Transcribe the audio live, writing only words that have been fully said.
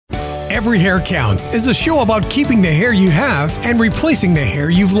Every Hair Counts is a show about keeping the hair you have and replacing the hair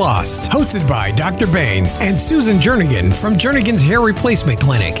you've lost. Hosted by Dr. Baines and Susan Jernigan from Jernigan's Hair Replacement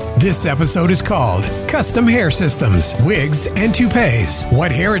Clinic. This episode is called Custom Hair Systems, Wigs, and Toupees.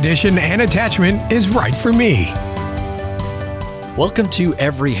 What hair addition and attachment is right for me? Welcome to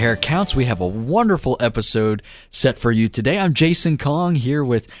Every Hair Counts. We have a wonderful episode set for you today. I'm Jason Kong here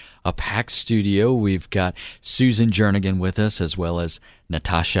with a packed studio. We've got Susan Jernigan with us, as well as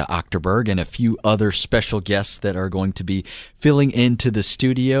Natasha Achterberg and a few other special guests that are going to be filling into the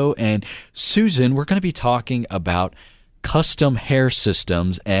studio. And Susan, we're going to be talking about custom hair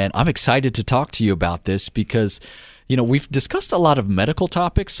systems, and I'm excited to talk to you about this because, you know, we've discussed a lot of medical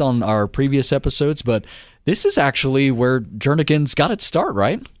topics on our previous episodes, but this is actually where Jernigan's got its start,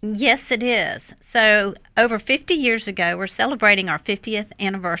 right? Yes, it is. So over 50 years ago, we're celebrating our 50th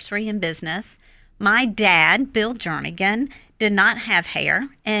anniversary in business. My dad, Bill Jernigan, did not have hair,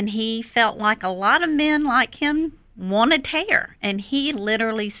 and he felt like a lot of men like him wanted hair. And he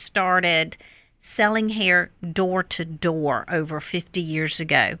literally started selling hair door to door over 50 years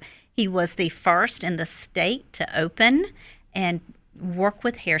ago. He was the first in the state to open and work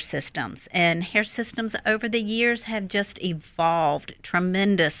with hair systems. And hair systems over the years have just evolved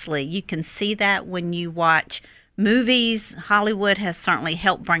tremendously. You can see that when you watch movies. Hollywood has certainly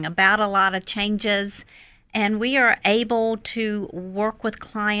helped bring about a lot of changes. And we are able to work with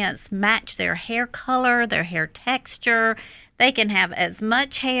clients, match their hair color, their hair texture. They can have as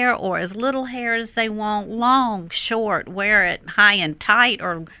much hair or as little hair as they want, long, short, wear it high and tight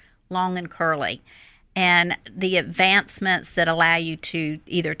or long and curly. And the advancements that allow you to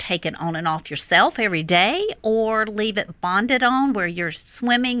either take it on and off yourself every day or leave it bonded on where you're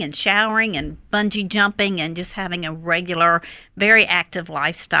swimming and showering and bungee jumping and just having a regular, very active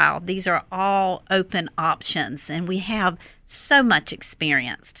lifestyle. These are all open options, and we have so much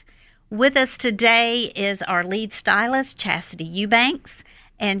experience. With us today is our lead stylist, Cassidy Eubanks,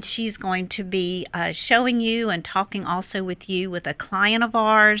 and she's going to be showing you and talking also with you with a client of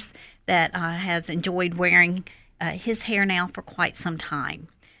ours that has enjoyed wearing his hair now for quite some time.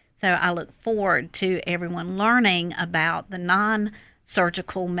 So I look forward to everyone learning about the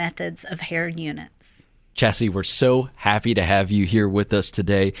non-surgical methods of hair units. Chassie, we're so happy to have you here with us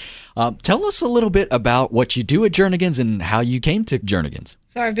today. Tell us a little bit about what you do at Jernigan's and how you came to Jernigan's.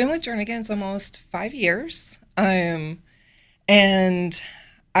 So I've been with Jernigan's almost 5 years, and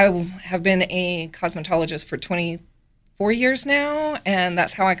I have been a cosmetologist for 24 years now, and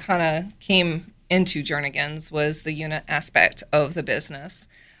that's how I kind of came into Jernigan's, was the unit aspect of the business.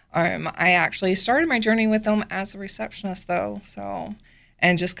 I actually started my journey with them as a receptionist, though,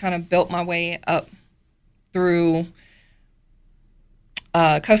 and just kind of built my way up through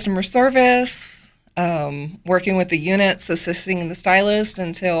customer service, working with the units, assisting the stylist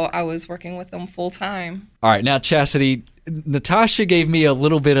until I was working with them full time. All right, now Chastity, Natasha gave me a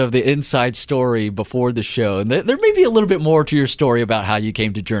little bit of the inside story before the show, and there may be a little bit more to your story about how you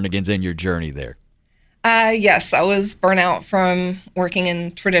came to Jernigan's and your journey there. Yes, I was burnt out from working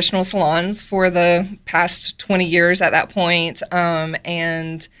in traditional salons for the past 20 years at that point,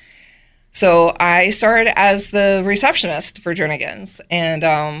 and so I started as the receptionist for Jernigan's,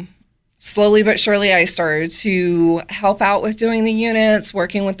 and slowly but surely I started to help out with doing the units,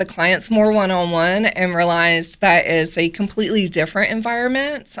 working with the clients more one-on-one, and realized that is a completely different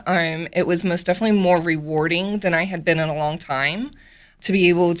environment. It was most definitely more rewarding than I had been in a long time to be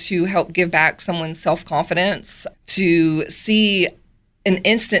able to help give back someone's self-confidence, to see an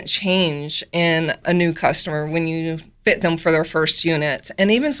instant change in a new customer when you fit them for their first unit. And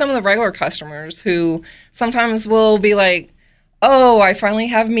even some of the regular customers who sometimes will be like, oh, I finally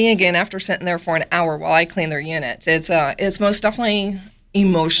have me again after sitting there for an hour while I clean their units. It's most definitely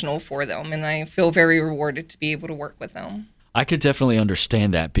emotional for them, and I feel very rewarded to be able to work with them. I could definitely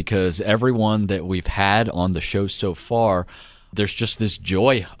understand that because everyone that we've had on the show so far, there's just this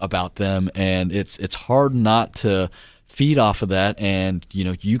joy about them, and it's hard not to feed off of that. And you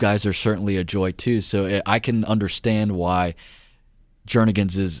know, you guys are certainly a joy too. So I can understand why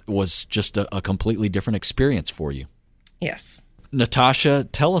Jernigan's was just a completely different experience for you. Yes. Natasha,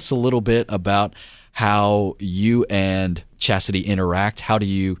 tell us a little bit about how you and Cassidy interact. How do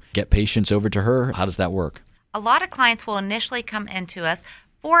you get patients over to her? How does that work? A lot of clients will initially come into us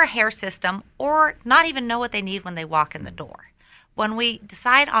for a hair system or not even know what they need when they walk in the door. When we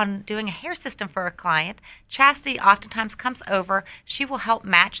decide on doing a hair system for a client, Cassidy oftentimes comes over. She will help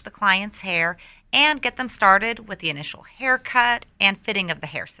match the client's hair and get them started with the initial haircut and fitting of the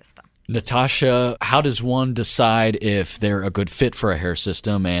hair system. Natasha, how does one decide if they're a good fit for a hair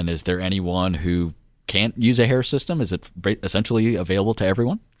system, and is there anyone who can't use a hair system? Is it essentially available to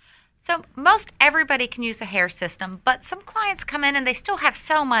everyone? So most everybody can use a hair system, but some clients come in and they still have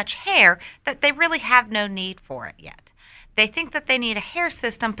so much hair that they really have no need for it yet. They think that they need a hair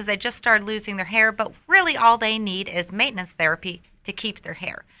system because they just started losing their hair, but really all they need is maintenance therapy to keep their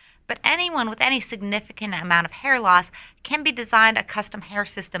hair. But anyone with any significant amount of hair loss can be designed a custom hair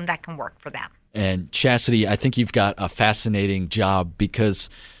system that can work for them. And Chastity, I think you've got a fascinating job because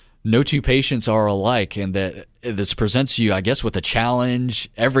no two patients are alike, and that this presents you, I guess, with a challenge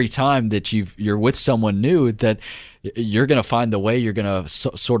every time that you're with someone new, that you're going to find the way you're going to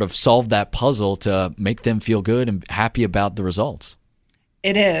sort of solve that puzzle to make them feel good and happy about the results.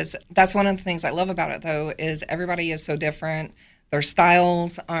 It is. That's one of the things I love about it, though, is everybody is so different, their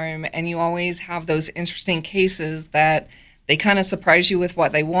styles, and you always have those interesting cases that they kind of surprise you with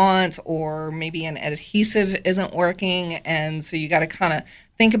what they want, or maybe an adhesive isn't working, and so you got to kind of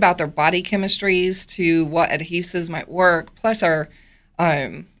think about their body chemistries to what adhesives might work, plus our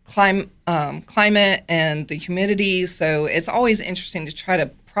climate and the humidity. So it's always interesting to try to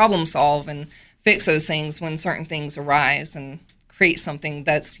problem solve and fix those things when certain things arise and create something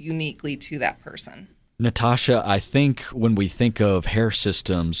that's uniquely to that person. Natasha, I think when we think of hair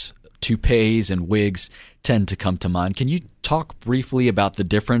systems, toupees and wigs tend to come to mind. Can you talk briefly about the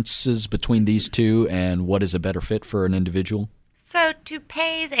differences between these two and what is a better fit for an individual? So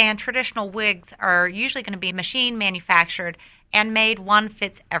toupees and traditional wigs are usually going to be machine manufactured and made one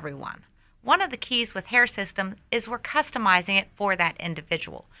fits everyone. One of the keys with hair system is we're customizing it for that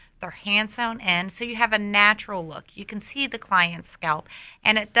individual. They're hand sewn in, so you have a natural look. You can see the client's scalp,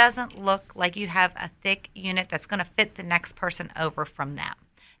 and it doesn't look like you have a thick unit that's going to fit the next person over from them.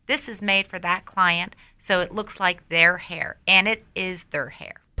 This is made for that client, so it looks like their hair, and it is their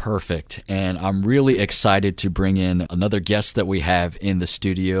hair. Perfect. And I'm really excited to bring in another guest that we have in the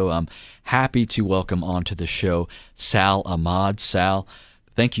studio. I'm happy to welcome onto the show Sal Ahmed. Sal,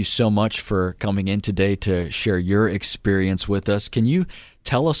 thank you so much for coming in today to share your experience with us. Can you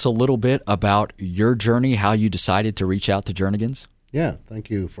tell us a little bit about your journey, how you decided to reach out to Jernigan's? Yeah, thank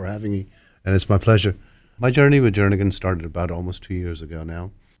you for having me, and it's my pleasure. My journey with Jernigan started about almost 2 years ago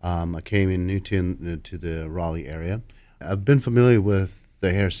now. I came in new to the Raleigh area. I've been familiar with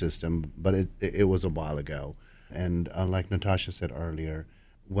the hair system, but it was a while ago. And like Natasha said earlier,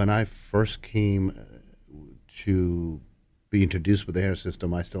 when I first came to be introduced with the hair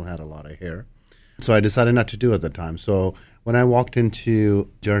system, I still had a lot of hair. So I decided not to do it at the time. So when I walked into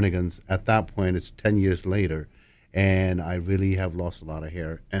Jernigan's, at that point, it's 10 years later, and I really have lost a lot of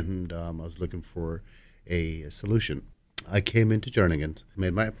hair, and I was looking for a solution. I came into Jernigan's,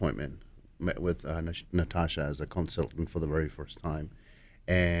 made my appointment, met with Natasha as a consultant for the very first time.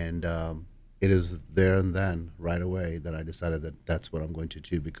 And it is there and then, right away, that I decided that that's what I'm going to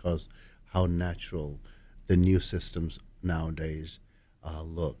do, because how natural the new systems nowadays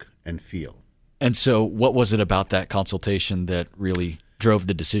look and feel. And so what was it about that consultation that really drove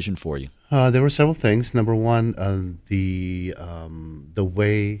the decision for you? There were several things. Number one, the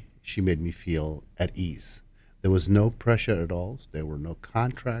way she made me feel at ease. There was no pressure at all. There were no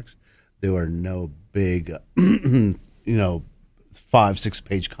contracts. There were no big, 5-6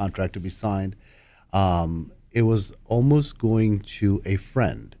 page contract to be signed. It was almost going to a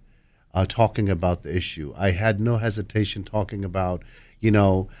friend, talking about the issue. I had no hesitation talking about,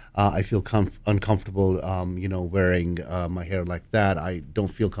 I feel uncomfortable, wearing my hair like that. I don't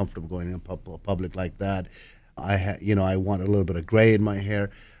feel comfortable going in public like that. I want a little bit of gray in my hair.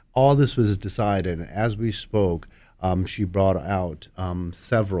 All this was decided, and as we spoke, she brought out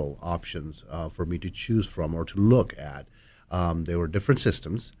several options for me to choose from or to look at. There were different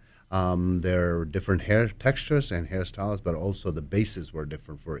systems. There were different hair textures and hairstyles, but also the bases were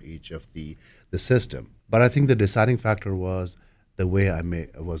different for each of the system. But I think the deciding factor was the way I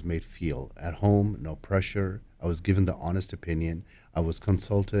was made feel at home, no pressure. I was given the honest opinion. I was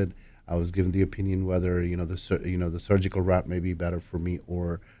consulted. I was given the opinion whether the surgical route may be better for me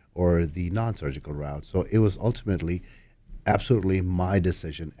or the non-surgical route. So it was ultimately absolutely my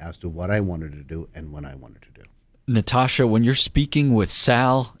decision as to what I wanted to do and when I wanted to do. Natasha, when you're speaking with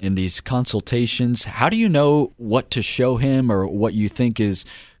Sal in these consultations, how do you know what to show him or what you think is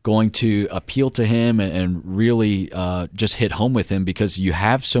going to appeal to him and really just hit home with him, because you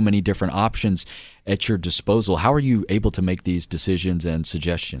have so many different options at your disposal? How are you able to make these decisions and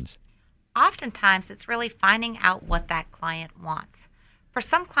suggestions? Oftentimes, it's really finding out what that client wants. For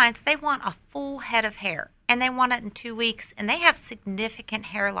some clients, they want a full head of hair, and they want it in 2 weeks, and they have significant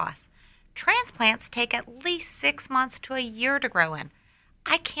hair loss. Transplants take at least 6 months to a year to grow in.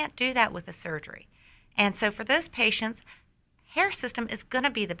 I can't do that with a surgery. And so for those patients, hair system is going to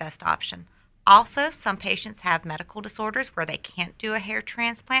be the best option. Also, some patients have medical disorders where they can't do a hair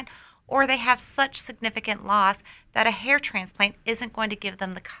transplant, or they have such significant loss that a hair transplant isn't going to give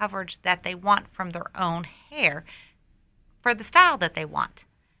them the coverage that they want from their own hair for the style that they want.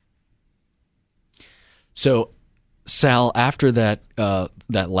 So, Sal, after that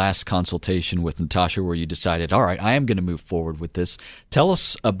last consultation with Natasha where you decided, all right, I am going to move forward with this, tell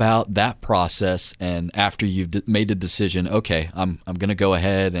us about that process, and after you've made the decision, okay, I'm going to go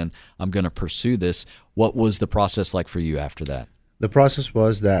ahead and I'm going to pursue this, what was the process like for you after that? The process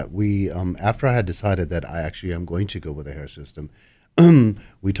was that we, after I had decided that I actually am going to go with a hair system,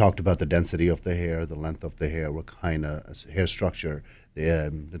 we talked about the density of the hair, the length of the hair, what kind of hair structure.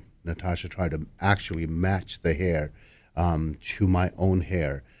 Natasha tried to actually match the hair to my own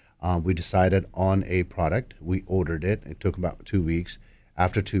hair. We decided on a product. We ordered it. It took about 2 weeks.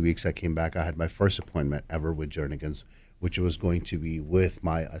 After 2 weeks, I came back. I had my first appointment ever with Jernigan's, which was going to be with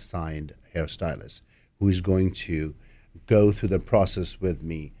my assigned hairstylist, who is going to go through the process with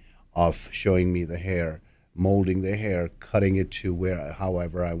me of showing me the hair, molding the hair, cutting it to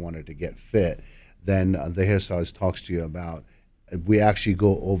however I wanted to get fit. Then the hairstylist talks to you about, we actually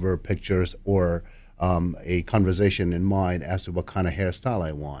go over pictures or a conversation in mind as to what kind of hairstyle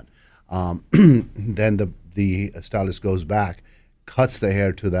I want. Then the stylist goes back, cuts the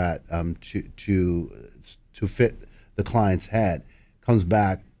hair to that to fit the client's head, comes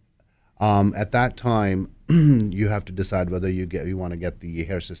back. At that time, you have to decide whether you want to get the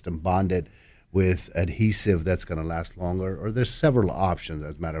hair system bonded with adhesive that's going to last longer, or there's several options.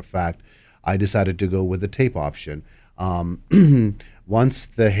 As a matter of fact, I decided to go with the tape option. Once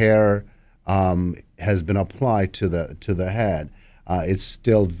the hair has been applied to the head, it's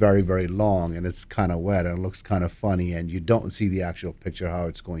still very, very long, and it's kind of wet, and it looks kind of funny, and you don't see the actual picture how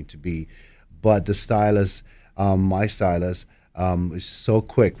it's going to be. But the stylist, my stylist, is so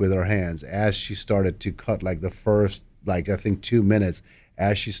quick with her hands. As she started to cut, like the first, I think 2 minutes,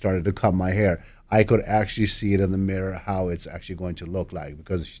 as she started to cut my hair, I could actually see it in the mirror how it's actually going to look like,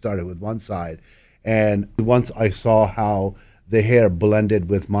 because she started with one side. And once I saw how the hair blended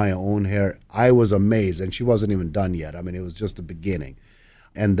with my own hair, I was amazed. And she wasn't even done yet. I mean, it was just the beginning.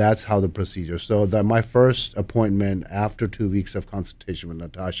 And that's how the procedure. So my first appointment after 2 weeks of consultation with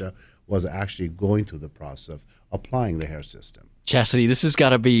Natasha was actually going through the process of applying the hair system. Cassidy, this has got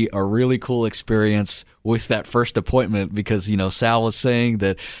to be a really cool experience with that first appointment, because, Sal was saying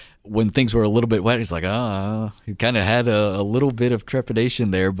that when things were a little bit wet, he's like, he kind of had a little bit of trepidation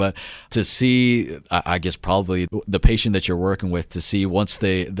there. But to see, I guess probably the patient that you're working with, to see once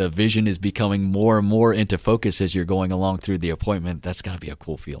the vision is becoming more and more into focus as you're going along through the appointment, that's got to be a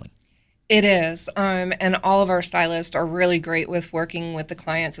cool feeling. It is. And all of our stylists are really great with working with the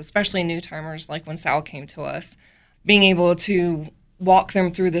clients, especially new timers, like when Sal came to us, being able to walk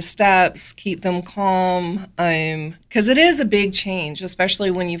them through the steps, keep them calm, because it is a big change,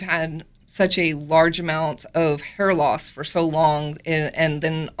 especially when you've had such a large amount of hair loss for so long, and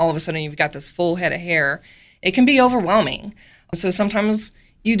then all of a sudden you've got this full head of hair. It can be overwhelming. So sometimes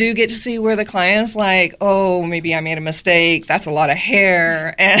you do get to see where the client's like, oh, maybe I made a mistake. That's a lot of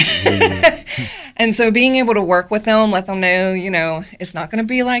hair. And so being able to work with them, let them know, it's not going to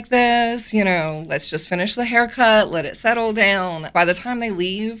be like this. Let's just finish the haircut, let it settle down. By the time they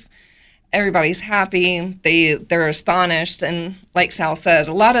leave, everybody's happy. They're astonished. And like Sal said,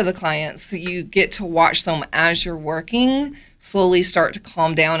 a lot of the clients, you get to watch them as you're working slowly start to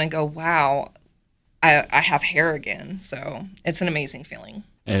calm down and go, wow, I have hair again. So it's an amazing feeling.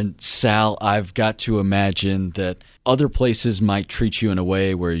 And Sal, I've got to imagine that other places might treat you in a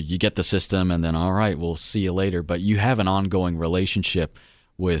way where you get the system and then, all right, we'll see you later. But you have an ongoing relationship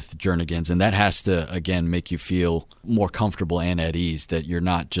with Jernigan's, and that has to, again, make you feel more comfortable and at ease, that you're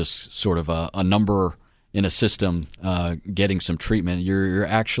not just sort of a number in a system getting some treatment. You're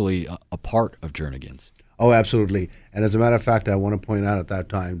actually a part of Jernigan's. Oh, absolutely. And as a matter of fact, I want to point out at that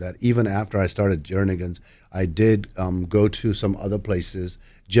time that even after I started Jernigan's, I did go to some other places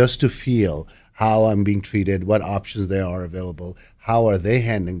just to feel how I'm being treated, what options there are available, how are they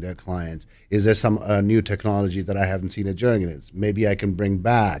handling their clients, is there some new technology that I haven't seen at Jernigan's? Maybe I can bring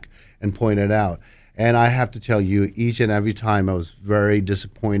back and point it out. And I have to tell you, each and every time I was very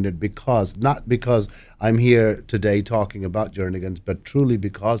disappointed, not because I'm here today talking about Jernigan's, but truly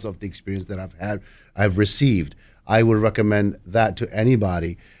because of the experience that I've received. I would recommend that to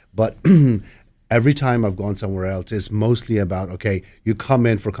anybody. But every time I've gone somewhere else, it's mostly about, okay, you come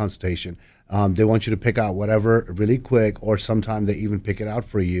in for consultation. They want you to pick out whatever really quick, or sometimes they even pick it out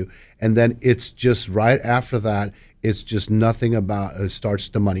for you. And then it's just right after that, it's just nothing about, it starts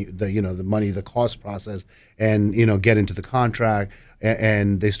the money, the cost process, and, get into the contract,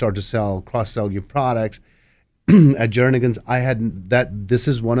 and they start to cross-sell your products. at Jernigan's, I had that. This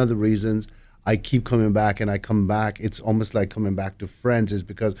is one of the reasons I keep coming back, and I come back. It's almost like coming back to friends, is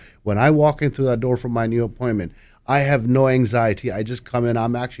because when I walk in through that door for my new appointment, I have no anxiety. I just come in.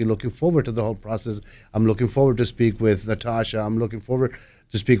 I'm actually looking forward to the whole process. I'm looking forward to speak with Natasha. I'm looking forward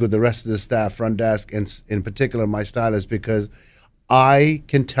to speak with the rest of the staff, front desk, and in particular my stylist, because I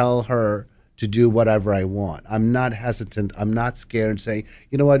can tell her to do whatever I want. I'm not hesitant. I'm not scared and saying,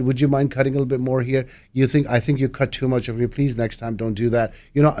 you know what, would you mind cutting a little bit more here? I think you cut too much of me. Please, next time, don't do that.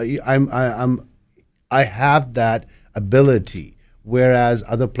 You know, I have that ability, whereas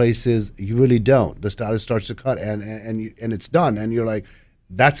other places you really don't. The stylist starts to cut and it's done, and you're like,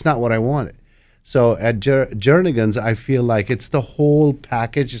 that's not what I wanted. So at Jernigan's, I feel like it's the whole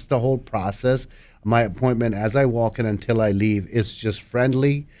package. It's the whole process. My appointment, as I walk in until I leave, is just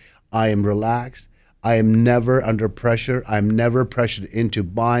friendly. I am relaxed. I am never under pressure. I'm never pressured into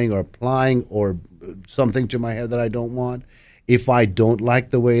buying or applying or something to my hair that I don't want. If I don't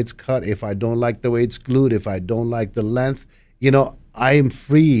like the way it's cut, if I don't like the way it's glued, if I don't like the length, you know, I am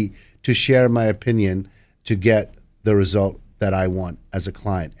free to share my opinion to get the result that I want as a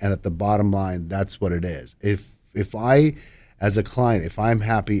client. And at the bottom line, that's what it is. If I, as a client, if I'm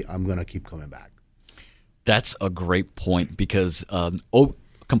happy, I'm going to keep coming back. That's a great point, because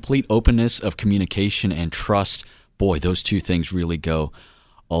complete openness of communication and trust, boy, those two things really go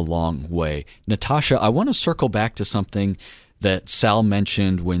a long way. Natasha, I want to circle back to something that Sal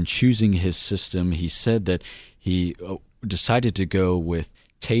mentioned when choosing his system. He said that he decided to go with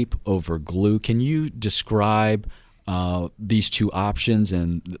tape over glue. Can you describe these two options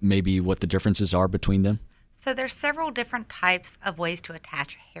and maybe what the differences are between them? So there's several different types of ways to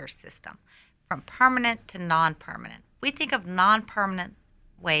attach a hair system, from permanent to non-permanent. We think of non-permanent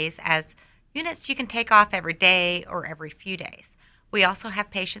ways as units you can take off every day or every few days. We also have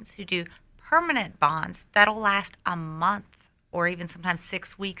patients who do permanent bonds that'll last a month or even sometimes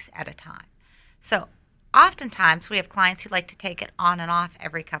 6 weeks at a time. So oftentimes we have clients who like to take it on and off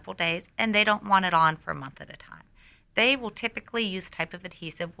every couple days, and they don't want it on for a month at a time. They will typically use a type of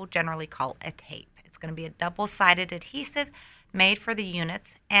adhesive we'll generally call a tape. It's going to be a double-sided adhesive made for the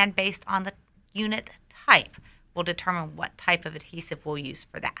units, and based on the unit type, will determine what type of adhesive we'll use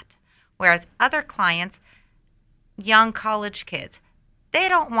for that. Whereas other clients, young college kids, they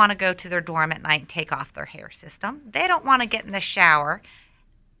don't want to go to their dorm at night and take off their hair system. They don't want to get in the shower.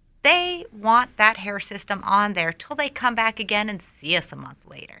 They want that hair system on there till they come back again and see us a month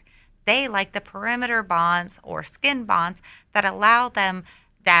later. They like the perimeter bonds or skin bonds that allow them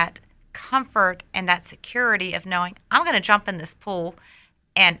that comfort and that security of knowing, I'm going to jump in this pool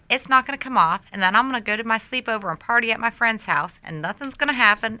and it's not going to come off, and then I'm going to go to my sleepover and party at my friend's house, and nothing's going to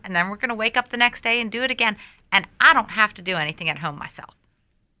happen, and then we're going to wake up the next day and do it again, and I don't have to do anything at home myself.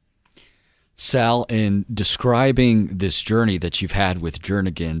 Sal, in describing this journey that you've had with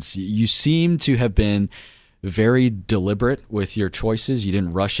Jernigan's, you seem to have been very deliberate with your choices. You didn't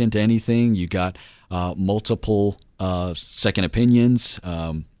rush into anything. You got multiple second opinions.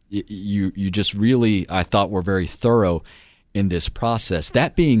 You just really, I thought, were very thorough in this process.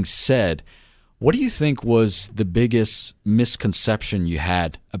 That being said, what do you think was the biggest misconception you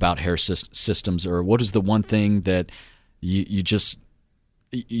had about hair systems, or what is the one thing that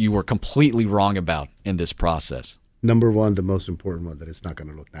you were completely wrong about in this process? Number one, the most important one, that it's not going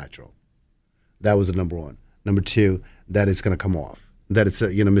to look natural. That was the number one. Number two, that it's going to come off. That it's a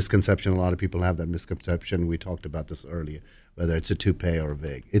misconception. A lot of people have that misconception. We talked about this earlier. Whether it's a toupee or a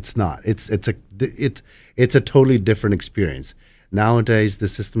wig, it's not. It's a totally different experience. Nowadays, the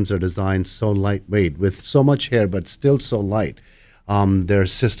systems are designed so lightweight, with so much hair, but still so light. There are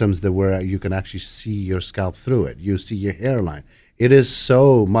systems where you can actually see your scalp through it. You see your hairline. It is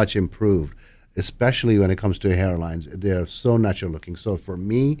so much improved, especially when it comes to hairlines. They're so natural looking. So for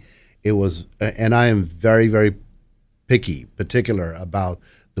me, it was, and I am very, very particular about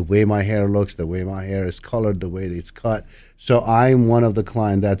the way my hair looks, the way my hair is colored, the way it's cut. So I'm one of the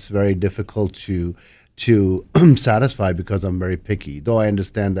clients that's very difficult to satisfy, because I'm very picky. Though I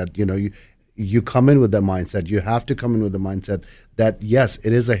understand that, you come in with that mindset. You have to come in with the mindset that, yes,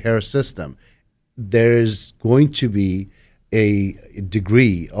 it is a hair system. There's going to be a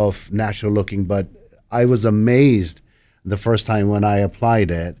degree of natural looking, but I was amazed the first time when I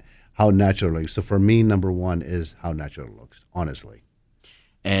applied it, how natural it looks. So for me, number one is how natural it looks, honestly.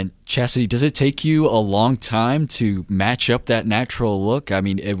 And Cassidy, does it take you a long time to match up that natural look? I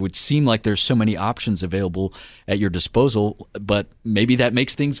mean, it would seem like there's so many options available at your disposal, but maybe that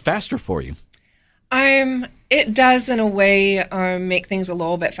makes things faster for you. It does, in a way, make things a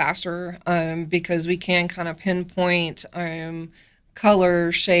little bit faster, because we can kind of pinpoint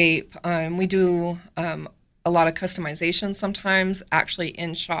color, shape. We do a lot of customization sometimes actually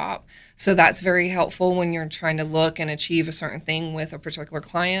in shop. So that's very helpful when you're trying to look and achieve a certain thing with a particular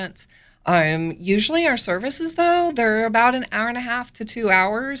client. Usually our services, though, they're about an hour and a half to 2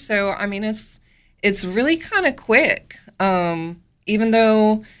 hours. So, I mean, it's really kind of quick. Even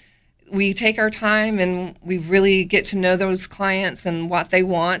though we take our time and we really get to know those clients and what they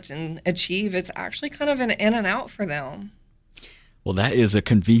want and achieve, it's actually kind of an in and out for them. Well, that is a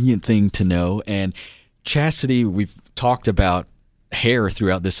convenient thing to know. And Cassidy, we've talked about hair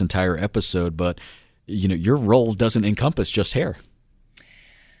throughout this entire episode, but your role doesn't encompass just hair.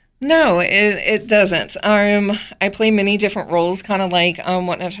 No, it doesn't. I play many different roles, kind of like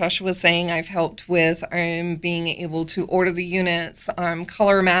what Natasha was saying. I've helped with being able to order the units,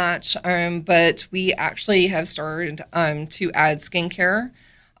 color match, but we actually have started to add skincare.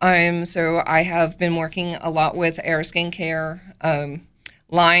 So I have been working a lot with our skincare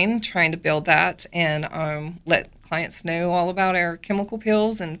line, trying to build that and let clients know all about our chemical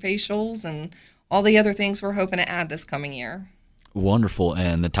peels and facials and all the other things we're hoping to add this coming year. Wonderful.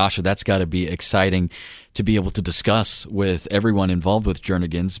 And Natasha, that's got to be exciting to be able to discuss with everyone involved with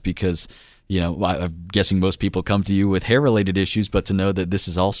Jernigan's because, I'm guessing most people come to you with hair-related issues, but to know that this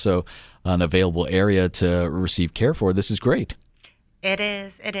is also an available area to receive care for, this is great. It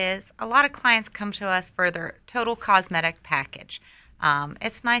is. A lot of clients come to us for their total cosmetic package.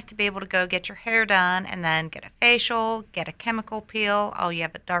 It's nice to be able to go get your hair done and then get a facial, get a chemical peel. Oh, you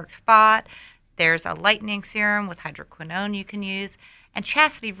have a dark spot. There's a lightening serum with hydroquinone you can use. And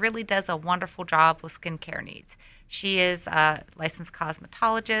Cassidy really does a wonderful job with skincare needs. She is a licensed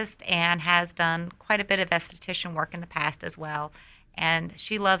cosmetologist and has done quite a bit of esthetician work in the past as well. And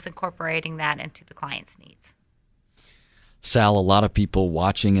she loves incorporating that into the client's needs. Sal, a lot of people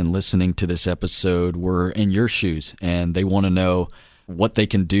watching and listening to this episode were in your shoes, and they want to know what they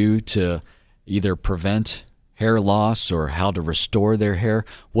can do to either prevent hair loss or how to restore their hair.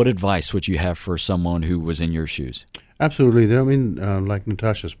 What advice would you have for someone who was in your shoes? Absolutely. Like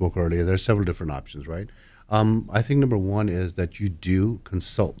Natasha spoke earlier, there are several different options, right? I think number one is that you do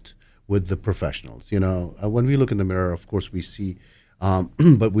consult with the professionals. When we look in the mirror, of course, we see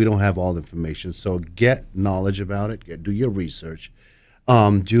but we don't have all the information. So get knowledge about it. Do your research.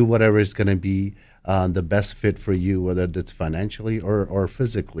 Do whatever is going to be the best fit for you, whether it's financially or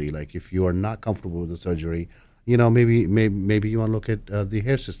physically. Like if you are not comfortable with the surgery, maybe you want to look at the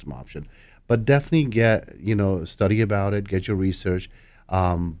hair system option. But definitely study about it, get your research,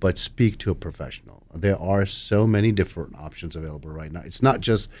 but speak to a professional. There are so many different options available right now. It's not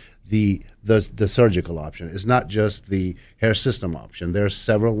just the surgical option. It's not just the hair system option. There's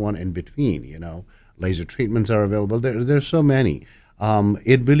several one in between. Laser treatments are available. There's so many.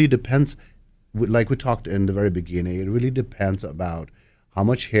 It really depends. Like we talked in the very beginning, it really depends about how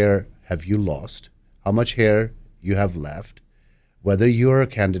much hair have you lost, how much hair you have left, whether you're a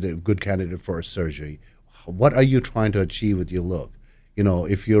good candidate for a surgery. What are you trying to achieve with your look?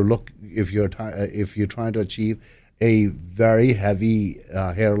 If you're trying to achieve a very heavy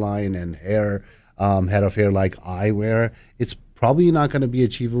hairline and head of hair like I wear, it's probably not going to be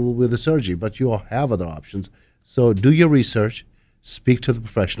achievable with the surgery, but you'll have other options. So do your research, speak to the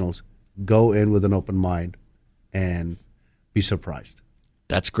professionals, go in with an open mind, and be surprised.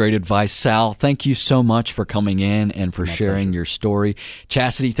 That's great advice, Sal. Thank you so much for coming in and for sharing your story.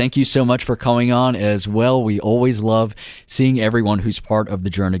 Cassidy, thank you so much for coming on as well. We always love seeing everyone who's part of the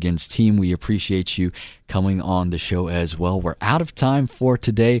Jernigan's team. We appreciate you coming on the show as well. We're out of time for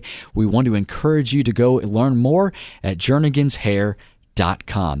today. We want to encourage you to go learn more at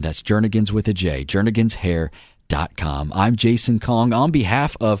jerniganshair.com. That's Jernigans with a J, jerniganshair.com. I'm Jason Kong. On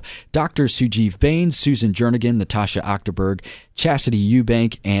behalf of Dr. Sujeev Bains, Susan Jernigan, Natasha Achterberg, Cassidy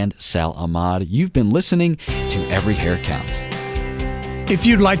Eubank, and Sal Ahmed, you've been listening to Every Hair Counts. If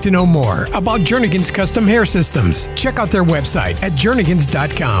you'd like to know more about Jernigan's custom hair systems, check out their website at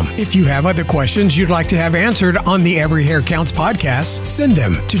jernigans.com. If you have other questions you'd like to have answered on the Every Hair Counts podcast, send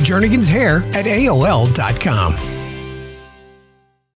them to jerniganshair@aol.com.